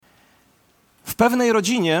pewnej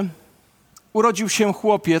rodzinie urodził się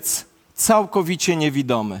chłopiec całkowicie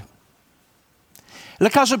niewidomy.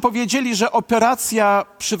 Lekarze powiedzieli, że operacja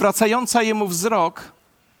przywracająca jemu wzrok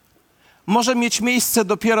może mieć miejsce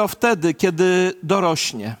dopiero wtedy, kiedy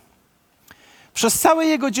dorośnie. Przez całe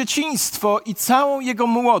jego dzieciństwo i całą jego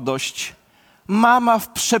młodość mama w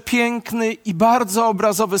przepiękny i bardzo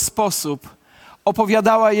obrazowy sposób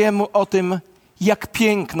opowiadała jemu o tym, jak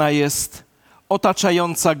piękna jest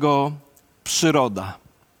otaczająca go przyroda.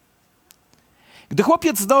 Gdy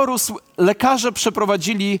chłopiec dorósł, lekarze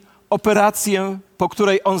przeprowadzili operację, po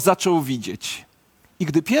której on zaczął widzieć. I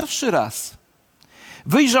gdy pierwszy raz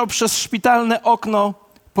wyjrzał przez szpitalne okno,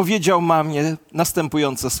 powiedział mamie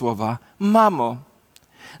następujące słowa: Mamo,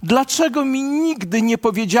 dlaczego mi nigdy nie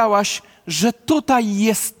powiedziałaś, że tutaj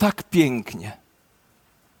jest tak pięknie?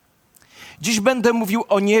 Dziś będę mówił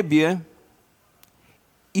o niebie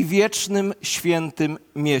i wiecznym, świętym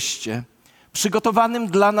mieście, przygotowanym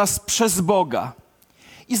dla nas przez Boga.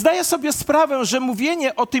 I zdaję sobie sprawę, że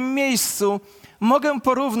mówienie o tym miejscu mogę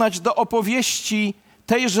porównać do opowieści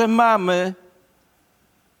tejże mamy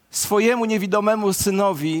swojemu niewidomemu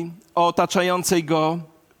synowi o otaczającej go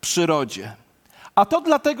przyrodzie. A to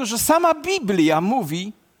dlatego, że sama Biblia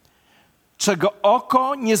mówi, czego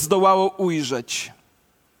oko nie zdołało ujrzeć,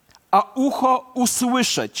 a ucho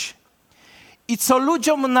usłyszeć i co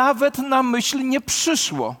ludziom nawet na myśl nie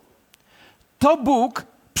przyszło. To Bóg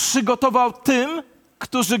przygotował tym,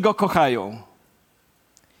 którzy Go kochają.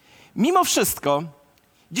 Mimo wszystko,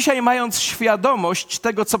 dzisiaj mając świadomość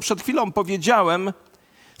tego, co przed chwilą powiedziałem,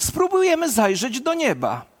 spróbujemy zajrzeć do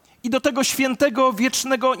nieba i do tego świętego,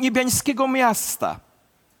 wiecznego, niebiańskiego miasta.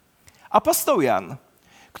 Apostoł Jan,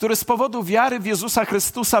 który z powodu wiary w Jezusa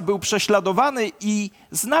Chrystusa był prześladowany i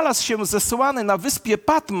znalazł się zesłany na wyspie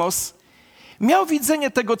Patmos, miał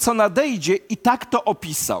widzenie tego, co nadejdzie, i tak to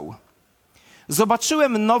opisał.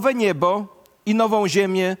 Zobaczyłem nowe niebo i nową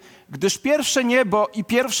ziemię, gdyż pierwsze niebo i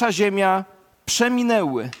pierwsza ziemia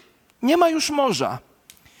przeminęły. Nie ma już morza.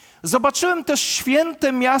 Zobaczyłem też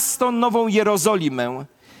święte miasto, nową Jerozolimę.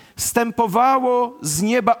 Zstępowało z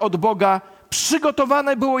nieba od Boga,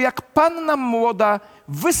 przygotowane było jak panna młoda,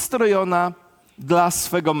 wystrojona dla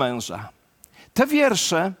swego męża. Te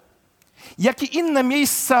wiersze, jak i inne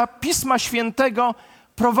miejsca Pisma Świętego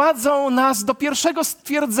prowadzą nas do pierwszego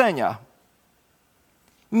stwierdzenia.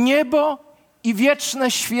 Niebo i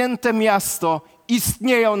wieczne, święte miasto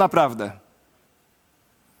istnieją naprawdę.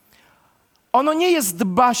 Ono nie jest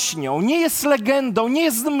baśnią, nie jest legendą, nie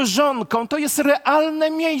jest mrzonką, to jest realne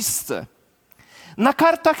miejsce. Na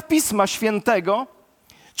kartach Pisma Świętego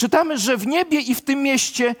czytamy, że w niebie i w tym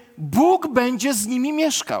mieście Bóg będzie z nimi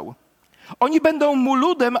mieszkał. Oni będą mu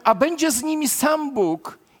ludem, a będzie z nimi sam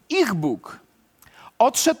Bóg, ich Bóg.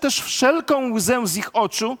 Otrze też wszelką łzę z ich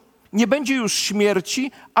oczu, nie będzie już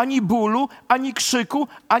śmierci, ani bólu, ani krzyku,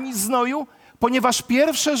 ani znoju, ponieważ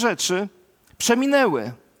pierwsze rzeczy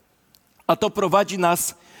przeminęły. A to prowadzi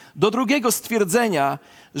nas do drugiego stwierdzenia,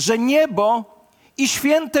 że niebo i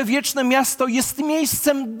święte wieczne miasto jest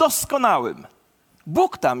miejscem doskonałym.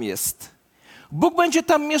 Bóg tam jest. Bóg będzie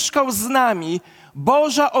tam mieszkał z nami.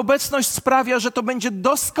 Boża obecność sprawia, że to będzie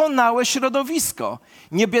doskonałe środowisko.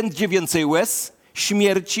 Nie będzie więcej łez,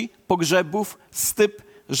 śmierci, pogrzebów,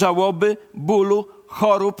 styp, żałoby, bólu,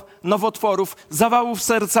 chorób, nowotworów, zawałów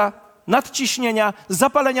serca, nadciśnienia,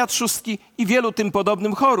 zapalenia trzustki i wielu tym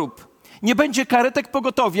podobnym chorób. Nie będzie karetek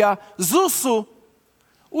pogotowia, ZUS-u,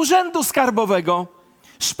 urzędu skarbowego,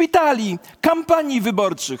 szpitali, kampanii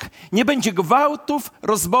wyborczych. Nie będzie gwałtów,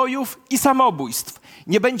 rozbojów i samobójstw.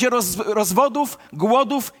 Nie będzie rozwodów,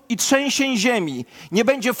 głodów i trzęsień ziemi. Nie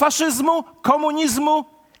będzie faszyzmu, komunizmu,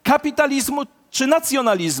 kapitalizmu czy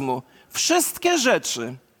nacjonalizmu. Wszystkie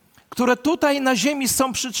rzeczy, które tutaj na ziemi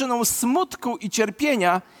są przyczyną smutku i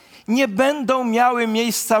cierpienia, nie będą miały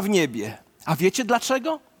miejsca w niebie. A wiecie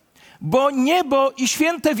dlaczego? Bo niebo i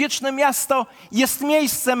święte wieczne miasto jest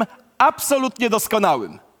miejscem absolutnie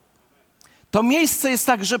doskonałym. To miejsce jest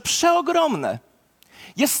także przeogromne.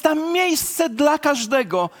 Jest tam miejsce dla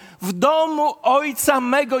każdego. W domu Ojca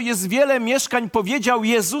mego jest wiele mieszkań, powiedział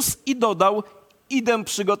Jezus i dodał: idę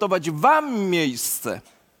przygotować wam miejsce.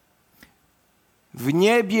 W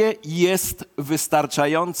niebie jest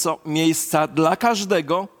wystarczająco miejsca dla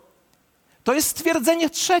każdego. To jest stwierdzenie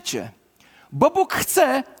trzecie. Bo Bóg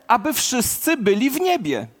chce, aby wszyscy byli w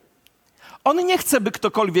niebie. On nie chce, by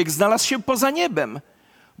ktokolwiek znalazł się poza niebem.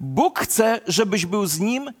 Bóg chce, żebyś był z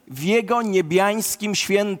Nim w Jego niebiańskim,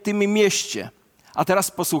 świętym mieście. A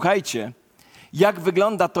teraz posłuchajcie, jak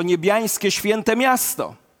wygląda to niebiańskie, święte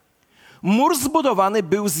miasto. Mur zbudowany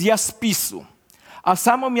był z jaspisu, a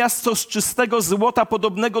samo miasto z czystego złota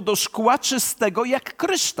podobnego do szkła czystego jak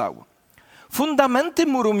kryształ. Fundamenty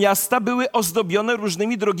muru miasta były ozdobione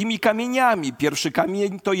różnymi drogimi kamieniami. Pierwszy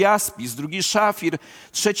kamień to jaspis, drugi szafir,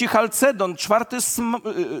 trzeci chalcedon, czwarty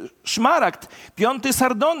szmaragd, piąty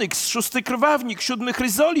sardonyks, szósty krwawnik, siódmy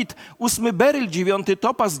chryzolit, ósmy beryl, dziewiąty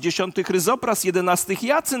topaz, dziesiąty chryzopras, 11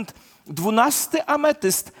 jacynt, 12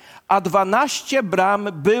 ametyst, a 12 bram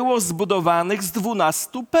było zbudowanych z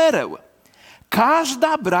 12 pereł.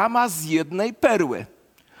 Każda brama z jednej perły.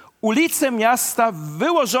 Ulice miasta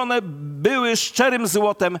wyłożone były szczerym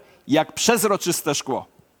złotem, jak przezroczyste szkło.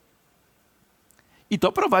 I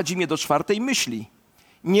to prowadzi mnie do czwartej myśli.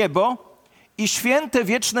 Niebo i święte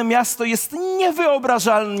wieczne miasto jest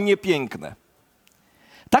niewyobrażalnie piękne.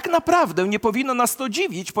 Tak naprawdę nie powinno nas to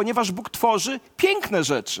dziwić, ponieważ Bóg tworzy piękne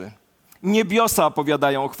rzeczy. Niebiosa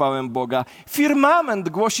opowiadają chwałę Boga, firmament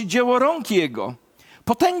głosi dzieło rąk Jego,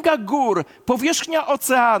 potęga gór, powierzchnia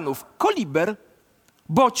oceanów, koliber,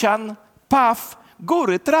 bocian, paw,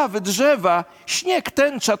 góry, trawy, drzewa, śnieg,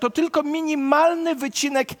 tęcza to tylko minimalny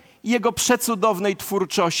wycinek Jego przecudownej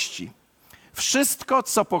twórczości. Wszystko,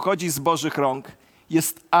 co pochodzi z Bożych rąk,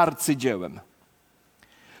 jest arcydziełem.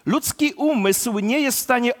 Ludzki umysł nie jest w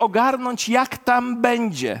stanie ogarnąć, jak tam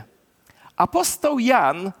będzie. Apostoł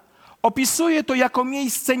Jan opisuje to jako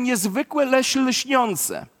miejsce niezwykłe,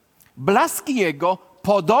 lśniące. Blask jego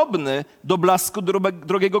podobny do blasku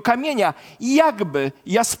drogiego kamienia, jakby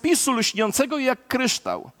jaspisu lśniącego jak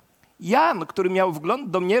kryształ. Jan, który miał wgląd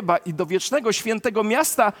do nieba i do wiecznego świętego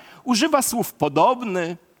miasta, używa słów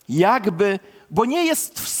podobny, jakby, bo nie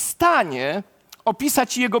jest w stanie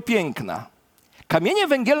opisać jego piękna. Kamienie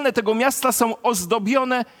węgielne tego miasta są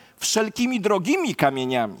ozdobione wszelkimi drogimi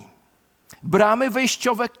kamieniami. Bramy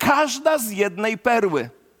wejściowe, każda z jednej perły.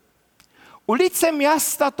 Ulice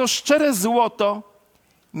miasta to szczere złoto,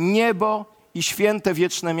 niebo i święte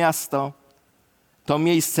wieczne miasto to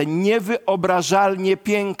miejsce niewyobrażalnie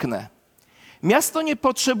piękne. Miasto nie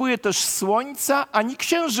potrzebuje też słońca ani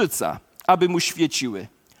księżyca, aby mu świeciły.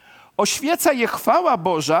 Oświeca je chwała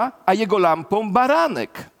Boża, a jego lampą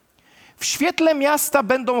baranek. W świetle miasta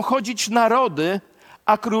będą chodzić narody,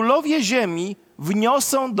 a królowie ziemi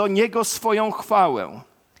wniosą do niego swoją chwałę.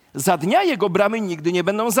 Za dnia jego bramy nigdy nie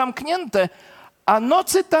będą zamknięte, a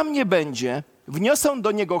nocy tam nie będzie. Wniosą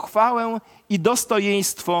do niego chwałę i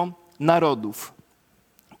dostojeństwo narodów.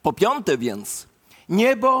 Po piąte więc,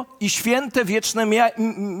 niebo i święte wieczne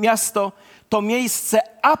miasto to miejsce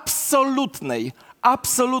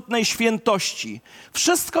absolutnej świętości.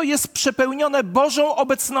 Wszystko jest przepełnione Bożą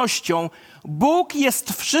obecnością. Bóg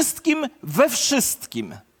jest wszystkim we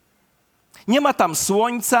wszystkim. Nie ma tam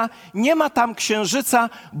słońca, nie ma tam księżyca,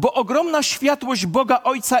 bo ogromna światłość Boga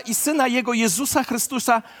Ojca i Syna Jego Jezusa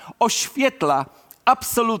Chrystusa oświetla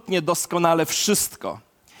absolutnie doskonale wszystko.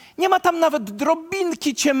 Nie ma tam nawet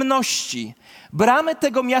drobinki ciemności. Bramy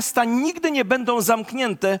tego miasta nigdy nie będą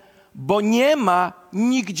zamknięte, bo nie ma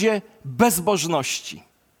nigdzie bezbożności.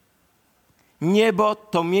 Niebo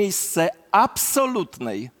to miejsce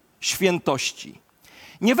absolutnej świętości.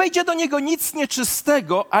 Nie wejdzie do niego nic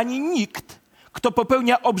nieczystego, ani nikt, kto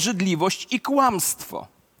popełnia obrzydliwość i kłamstwo.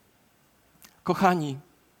 Kochani,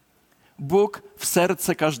 Bóg w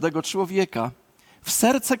serce każdego człowieka, w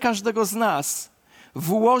serce każdego z nas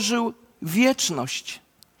włożył wieczność.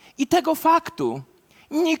 I tego faktu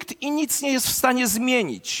nikt i nic nie jest w stanie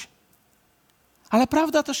zmienić. Ale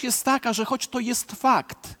prawda też jest taka, że choć to jest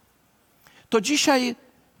fakt, to dzisiaj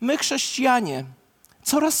my, chrześcijanie,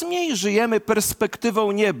 coraz mniej żyjemy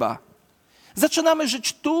perspektywą nieba. Zaczynamy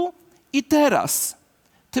żyć tu i teraz.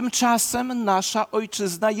 Tymczasem nasza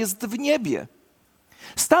ojczyzna jest w niebie.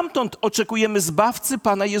 Stamtąd oczekujemy Zbawcy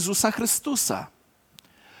Pana Jezusa Chrystusa.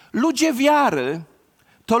 Ludzie wiary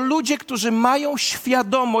to ludzie, którzy mają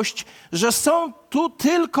świadomość, że są tu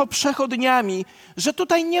tylko przechodniami, że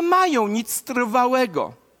tutaj nie mają nic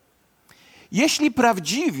trwałego. Jeśli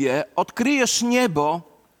prawdziwie odkryjesz niebo,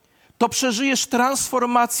 to przeżyjesz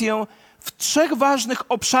transformację w 3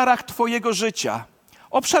 ważnych obszarach twojego życia.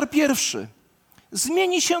 Obszar pierwszy.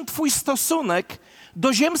 Zmieni się twój stosunek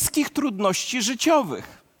do ziemskich trudności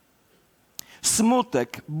życiowych.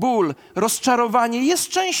 Smutek, ból, rozczarowanie jest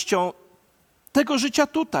częścią tego życia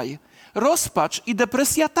tutaj. Rozpacz i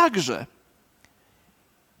depresja także.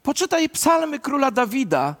 Poczytaj psalmy króla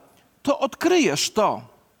Dawida, to odkryjesz to.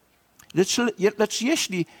 Lecz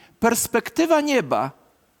jeśli perspektywa nieba,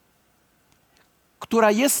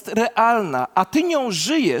 która jest realna, a ty nią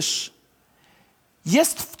żyjesz,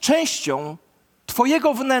 jest częścią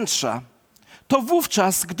twojego wnętrza, to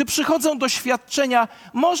wówczas, gdy przychodzą doświadczenia,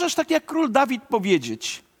 możesz tak jak król Dawid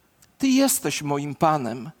powiedzieć: Ty jesteś moim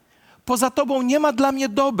Panem. poza Tobą nie ma dla mnie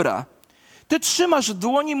dobra. Ty trzymasz w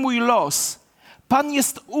dłoni mój los. Pan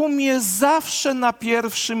jest u mnie zawsze na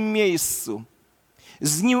pierwszym miejscu.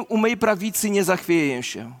 Z Nim u mej prawicy nie zachwieję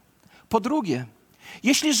się. Po drugie,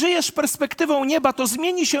 jeśli żyjesz perspektywą nieba, to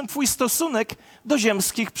zmieni się Twój stosunek do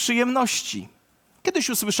ziemskich przyjemności. Kiedyś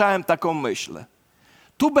usłyszałem taką myśl.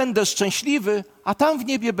 Tu będę szczęśliwy, a tam w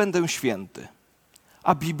niebie będę święty.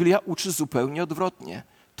 A Biblia uczy zupełnie odwrotnie.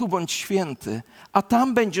 Tu bądź święty, a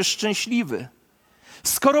tam będziesz szczęśliwy.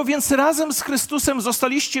 Skoro więc razem z Chrystusem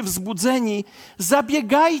zostaliście wzbudzeni,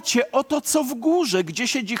 zabiegajcie o to, co w górze, gdzie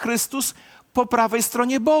siedzi Chrystus po prawej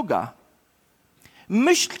stronie Boga.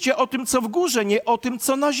 Myślcie o tym, co w górze, nie o tym,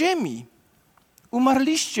 co na ziemi.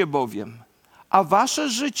 Umarliście bowiem, a wasze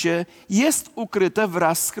życie jest ukryte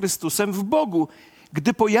wraz z Chrystusem w Bogu.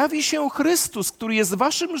 Gdy pojawi się Chrystus, który jest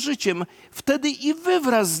waszym życiem, wtedy i wy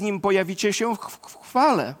wraz z Nim pojawicie się w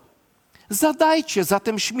chwale. Zadajcie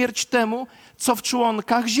zatem śmierć temu, co w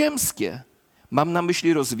członkach ziemskie. Mam na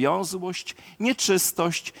myśli rozwiązłość,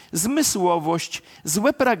 nieczystość, zmysłowość,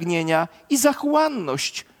 złe pragnienia i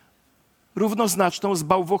zachłanność, równoznaczną z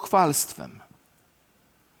bałwochwalstwem.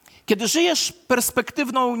 Kiedy żyjesz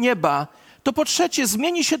perspektywą nieba, to po trzecie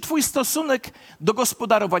zmieni się Twój stosunek do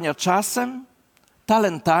gospodarowania czasem,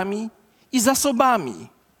 talentami i zasobami.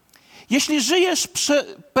 Jeśli żyjesz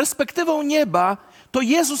perspektywą nieba, to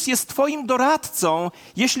Jezus jest Twoim doradcą,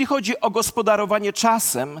 jeśli chodzi o gospodarowanie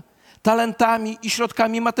czasem, talentami i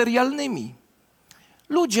środkami materialnymi.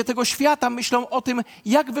 Ludzie tego świata myślą o tym,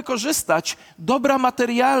 jak wykorzystać dobra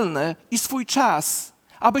materialne i swój czas,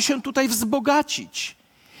 aby się tutaj wzbogacić.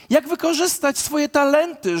 Jak wykorzystać swoje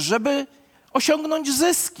talenty, żeby osiągnąć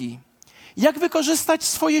zyski. Jak wykorzystać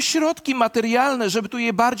swoje środki materialne, żeby tu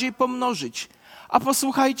je bardziej pomnożyć. A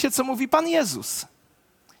posłuchajcie, co mówi Pan Jezus.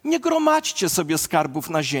 Nie gromadźcie sobie skarbów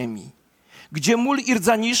na ziemi, gdzie mól i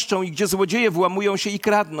rdza niszczą i gdzie złodzieje włamują się i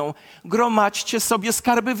kradną. Gromadźcie sobie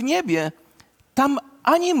skarby w niebie. Tam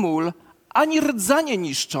ani mól, ani rdza nie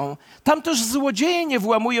niszczą. Tam też złodzieje nie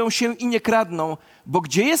włamują się i nie kradną, bo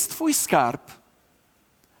gdzie jest Twój skarb,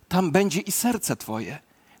 tam będzie i serce Twoje.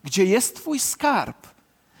 Gdzie jest Twój skarb,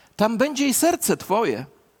 tam będzie i serce Twoje.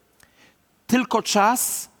 Tylko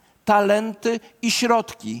czas, talenty i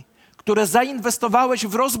środki, które zainwestowałeś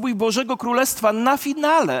w rozwój Bożego Królestwa, na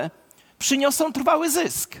finale przyniosą trwały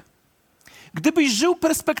zysk. Gdybyś żył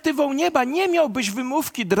perspektywą nieba, nie miałbyś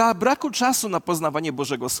wymówki dla braku czasu na poznawanie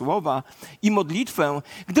Bożego Słowa i modlitwę.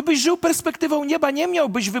 Gdybyś żył perspektywą nieba, nie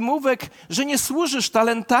miałbyś wymówek, że nie służysz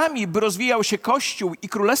talentami, by rozwijał się Kościół i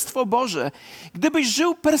Królestwo Boże. Gdybyś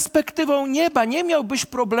żył perspektywą nieba, nie miałbyś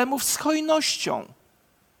problemów z hojnością.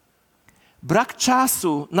 Brak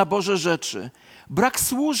czasu na Boże rzeczy, brak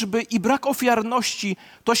służby i brak ofiarności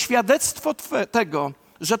to świadectwo tego,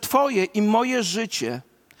 że Twoje i moje życie,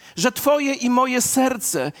 że Twoje i moje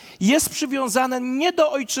serce jest przywiązane nie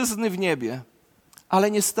do Ojczyzny w niebie,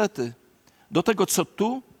 ale niestety do tego, co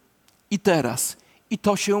tu i teraz. I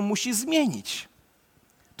to się musi zmienić.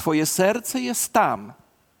 Twoje serce jest tam,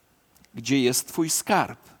 gdzie jest Twój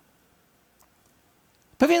skarb.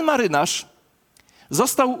 Pewien marynarz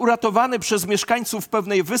został uratowany przez mieszkańców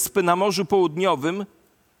pewnej wyspy na Morzu Południowym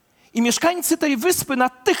i mieszkańcy tej wyspy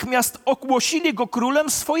natychmiast ogłosili go królem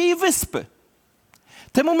swojej wyspy.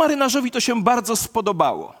 Temu marynarzowi to się bardzo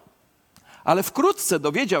spodobało, ale wkrótce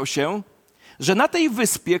dowiedział się, że na tej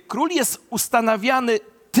wyspie król jest ustanawiany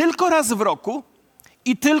tylko raz w roku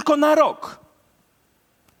i tylko na rok.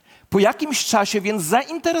 Po jakimś czasie więc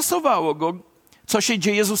zainteresowało go, co się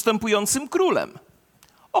dzieje z ustępującym królem.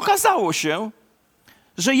 Okazało się,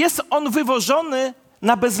 że jest on wywożony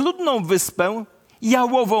na bezludną wyspę,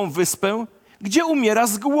 jałową wyspę, gdzie umiera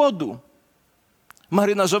z głodu.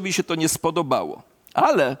 Marynarzowi się to nie spodobało,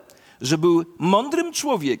 ale że był mądrym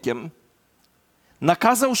człowiekiem,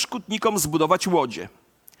 nakazał szkutnikom zbudować łodzie,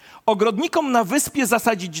 ogrodnikom na wyspie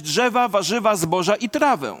zasadzić drzewa, warzywa, zboża i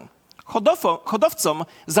trawę, hodowcom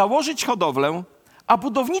założyć hodowlę, a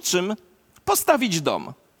budowniczym postawić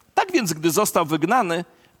dom. Tak więc, gdy został wygnany,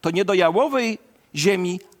 to nie do jałowej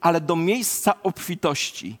ziemi, ale do miejsca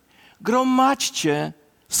obfitości. Gromadźcie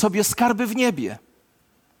sobie skarby w niebie.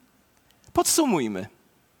 Podsumujmy.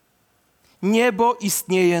 Niebo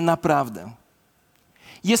istnieje naprawdę.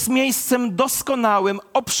 Jest miejscem doskonałym,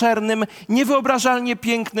 obszernym, niewyobrażalnie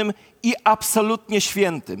pięknym i absolutnie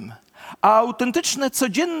świętym. A autentyczne,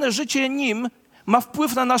 codzienne życie nim ma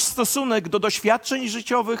wpływ na nasz stosunek do doświadczeń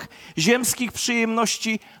życiowych, ziemskich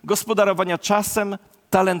przyjemności, gospodarowania czasem,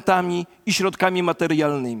 talentami i środkami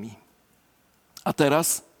materialnymi. A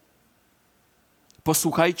teraz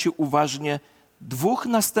posłuchajcie uważnie dwóch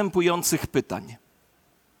następujących pytań.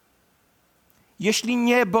 Jeśli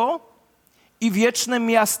niebo i wieczne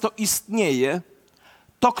miasto istnieje,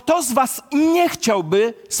 to kto z was nie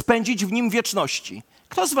chciałby spędzić w nim wieczności?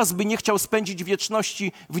 Kto z was by nie chciał spędzić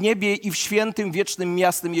wieczności w niebie i w świętym, wiecznym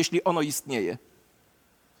miastem, jeśli ono istnieje?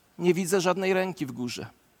 Nie widzę żadnej ręki w górze.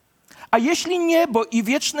 A jeśli niebo i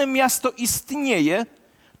wieczne miasto istnieje,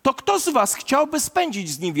 to kto z was chciałby spędzić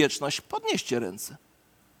z nim wieczność? Podnieście ręce.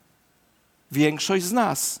 Większość z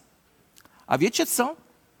nas. A wiecie co?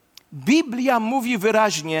 Biblia mówi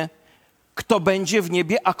wyraźnie, kto będzie w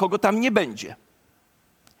niebie, a kogo tam nie będzie.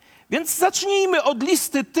 Więc zacznijmy od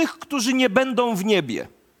listy tych, którzy nie będą w niebie.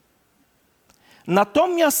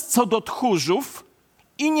 Natomiast co do tchórzów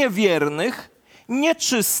i niewiernych,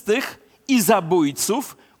 nieczystych i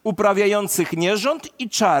zabójców, uprawiających nierząd i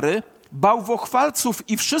czary, bałwochwalców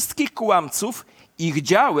i wszystkich kłamców, ich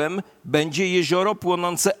działem będzie jezioro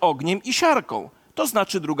płonące ogniem i siarką. To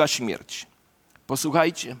znaczy druga śmierć.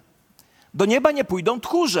 Posłuchajcie. Do nieba nie pójdą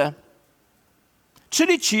tchórze,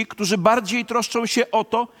 czyli ci, którzy bardziej troszczą się o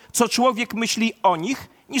to, co człowiek myśli o nich,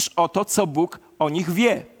 niż o to, co Bóg o nich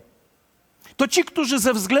wie. To ci, którzy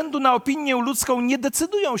ze względu na opinię ludzką nie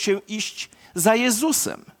decydują się iść za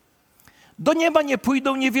Jezusem. Do nieba nie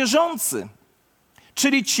pójdą niewierzący,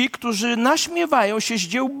 czyli ci, którzy naśmiewają się z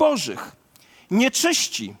dzieł Bożych.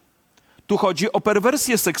 Nieczyści, tu chodzi o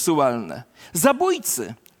perwersje seksualne.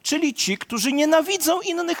 Zabójcy, czyli ci, którzy nienawidzą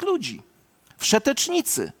innych ludzi.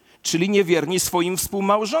 Wszetecznicy, czyli niewierni swoim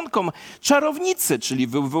współmałżonkom. Czarownicy, czyli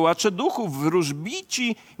wywołacze duchów,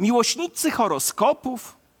 wróżbici, miłośnicy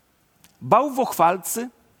horoskopów. Bałwochwalcy,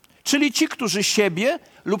 czyli ci, którzy siebie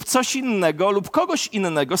lub coś innego lub kogoś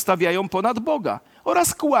innego stawiają ponad Boga.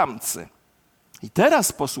 Oraz kłamcy. I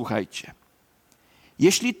teraz posłuchajcie.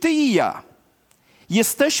 Jeśli ty i ja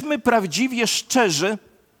jesteśmy prawdziwie szczerzy,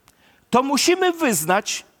 to musimy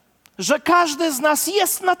wyznać, że każdy z nas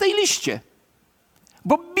jest na tej liście.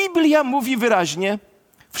 Bo Biblia mówi wyraźnie,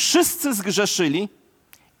 wszyscy zgrzeszyli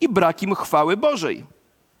i brak im chwały Bożej.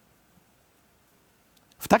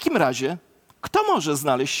 W takim razie, kto może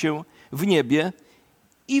znaleźć się w niebie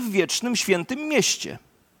i w wiecznym, świętym mieście?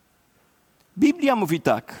 Biblia mówi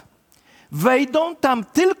tak. Wejdą tam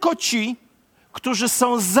tylko ci, którzy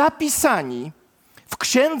są zapisani w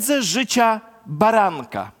księdze życia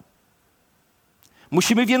baranka.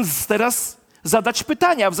 Musimy więc teraz zadać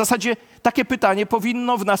pytania. W zasadzie takie pytanie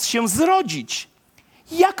powinno w nas się zrodzić.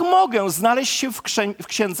 Jak mogę znaleźć się w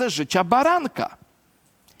księdze życia baranka?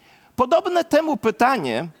 Podobne temu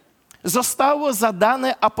pytanie zostało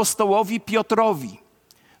zadane apostołowi Piotrowi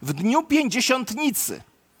w dniu Pięćdziesiątnicy,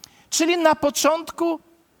 czyli na początku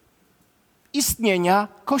istnienia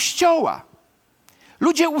Kościoła.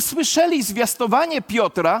 Ludzie usłyszeli zwiastowanie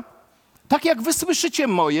Piotra, tak jak wy słyszycie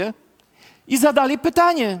moje, i zadali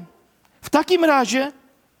pytanie. W takim razie,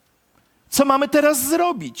 co mamy teraz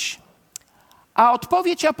zrobić? A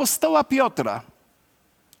odpowiedź apostoła Piotra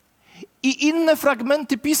i inne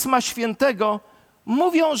fragmenty Pisma Świętego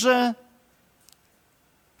mówią, że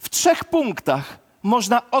w 3 punktach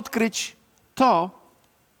można odkryć to,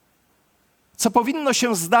 co powinno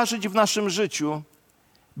się zdarzyć w naszym życiu,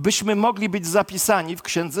 byśmy mogli być zapisani w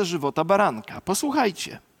Księdze Żywota Baranka.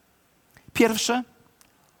 Posłuchajcie. Pierwsze,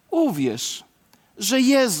 uwierz, że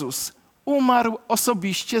Jezus umarł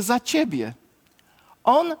osobiście za ciebie.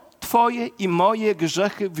 On twoje i moje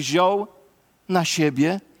grzechy wziął na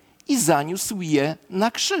siebie i zaniósł je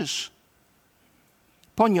na krzyż,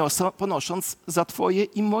 ponosząc za twoje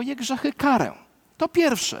i moje grzechy karę. To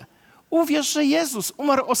pierwsze. Uwierz, że Jezus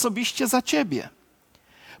umarł osobiście za ciebie.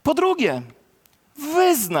 Po drugie,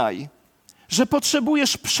 wyznaj, że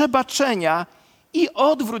potrzebujesz przebaczenia i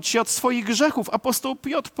odwróć się od swoich grzechów. Apostoł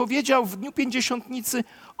Piotr powiedział w dniu Pięćdziesiątnicy,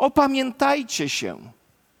 opamiętajcie się.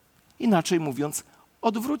 Inaczej mówiąc,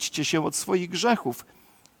 odwróćcie się od swoich grzechów.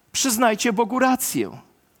 Przyznajcie Bogu rację.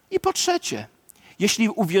 I po trzecie, jeśli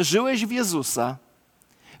uwierzyłeś w Jezusa,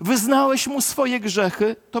 wyznałeś Mu swoje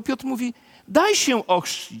grzechy, to Piotr mówi, daj się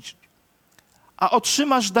ochrzcić, a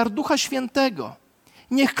otrzymasz dar Ducha Świętego.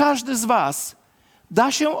 Niech każdy z was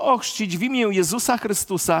da się ochrzcić w imię Jezusa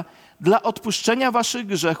Chrystusa dla odpuszczenia waszych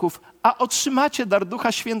grzechów, a otrzymacie dar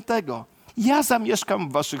Ducha Świętego. Ja zamieszkam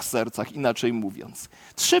w waszych sercach, inaczej mówiąc.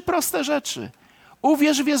 3 proste rzeczy.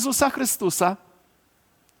 Uwierz w Jezusa Chrystusa.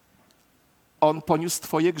 On poniósł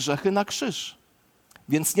twoje grzechy na krzyż.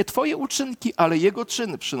 Więc nie twoje uczynki, ale Jego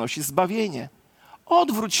czyn przynosi zbawienie.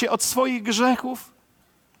 Odwróć się od swoich grzechów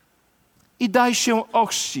i daj się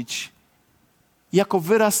ochrzcić jako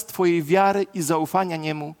wyraz twojej wiary i zaufania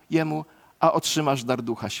Jemu, a otrzymasz dar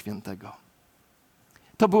Ducha Świętego.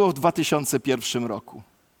 To było w 2001 roku.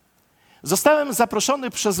 Zostałem zaproszony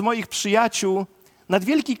przez moich przyjaciół nad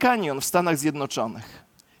Wielki Kanion w Stanach Zjednoczonych.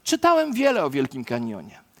 Czytałem wiele o Wielkim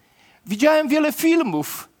Kanionie. Widziałem wiele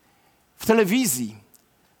filmów w telewizji.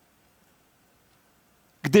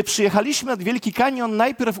 Gdy przyjechaliśmy nad Wielki Kanion,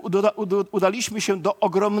 najpierw udaliśmy się do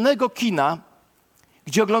ogromnego kina,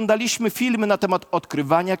 gdzie oglądaliśmy filmy na temat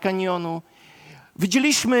odkrywania kanionu.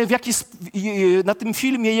 Widzieliśmy na tym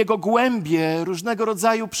filmie jego głębie, różnego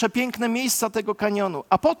rodzaju przepiękne miejsca tego kanionu.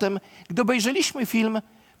 A potem, gdy obejrzeliśmy film,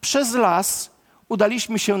 przez las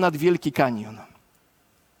udaliśmy się nad Wielki Kanion.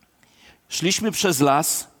 Szliśmy przez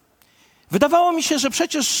las. Wydawało mi się, że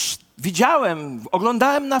przecież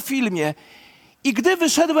oglądałem na filmie. I gdy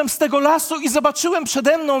wyszedłem z tego lasu i zobaczyłem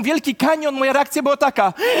przede mną Wielki Kanion, moja reakcja była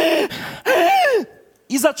taka.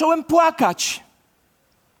 I zacząłem płakać.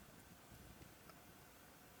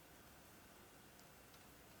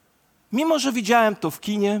 Mimo że widziałem to w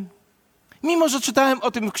kinie, mimo że czytałem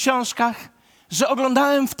o tym w książkach, że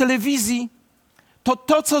oglądałem w telewizji,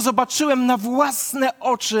 to co zobaczyłem na własne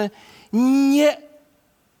oczy,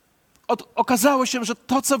 okazało się, że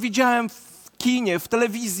to, co widziałem w kinie, w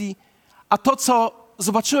telewizji, a to, co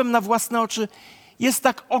zobaczyłem na własne oczy, jest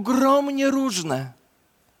tak ogromnie różne.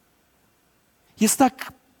 Jest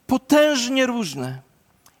tak potężnie różne.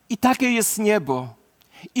 I takie jest niebo.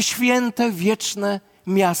 I święte, wieczne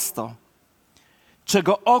miasto,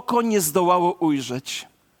 czego oko nie zdołało ujrzeć,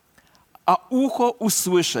 a ucho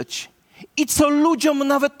usłyszeć. I co ludziom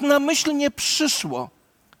nawet na myśl nie przyszło,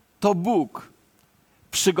 to Bóg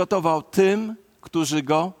przygotował tym, którzy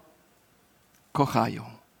Go kochają.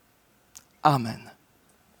 Amen.